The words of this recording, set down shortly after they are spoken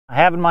I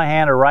have in my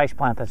hand a rice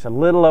plant that's a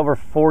little over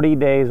 40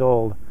 days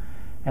old.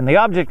 And the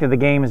object of the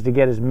game is to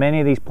get as many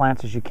of these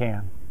plants as you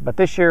can. But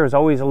this year is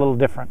always a little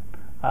different.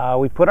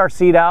 We put our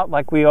seed out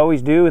like we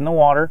always do in the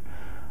water.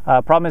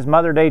 Problem is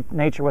Mother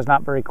Nature was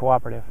not very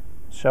cooperative.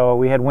 So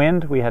we had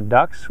wind, we had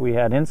ducks, we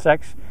had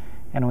insects,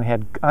 and we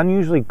had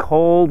unusually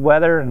cold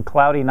weather and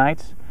cloudy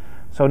nights.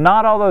 So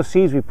not all those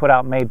seeds we put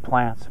out made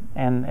plants.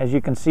 And as you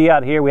can see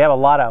out here, we have a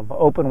lot of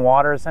open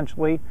water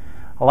essentially.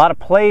 A lot of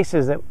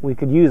places that we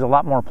could use a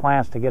lot more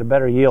plants to get a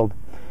better yield.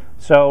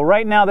 So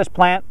right now this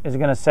plant is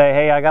going to say,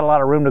 hey, I got a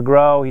lot of room to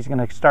grow. He's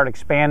going to start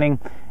expanding,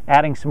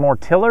 adding some more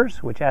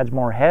tillers, which adds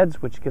more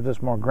heads, which gives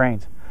us more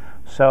grains.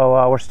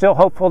 So we're still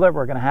hopeful that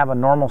we're going to have a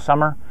normal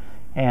summer,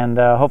 and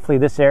hopefully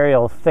this area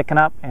will thicken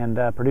up and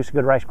produce a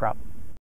good rice crop.